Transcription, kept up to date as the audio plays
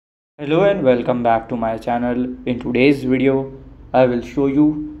Hello and welcome back to my channel. In today's video, I will show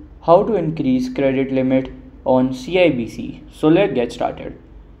you how to increase credit limit on CIBC. So let's get started.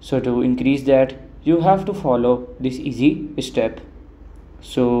 So to increase that, you have to follow this easy step.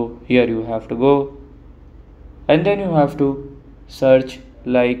 So here you have to go and then you have to search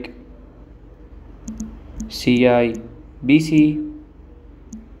like CIBC.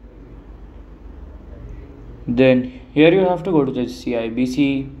 Then here you have to go to the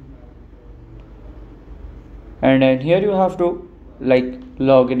CIBC. And then here you have to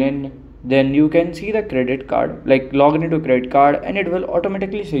log in. Then you can see the credit card, log in into credit card, and it will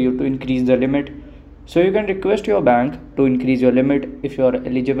automatically say you to increase the limit. So you can request your bank to increase your limit. If you are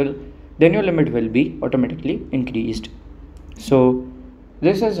eligible, then your limit will be automatically increased. So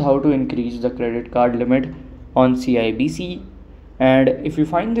this is how to increase the credit card limit on CIBC. And if you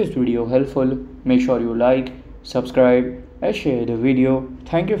find this video helpful, make sure you like, subscribe and share the video.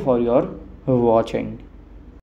 Thank you for your watching.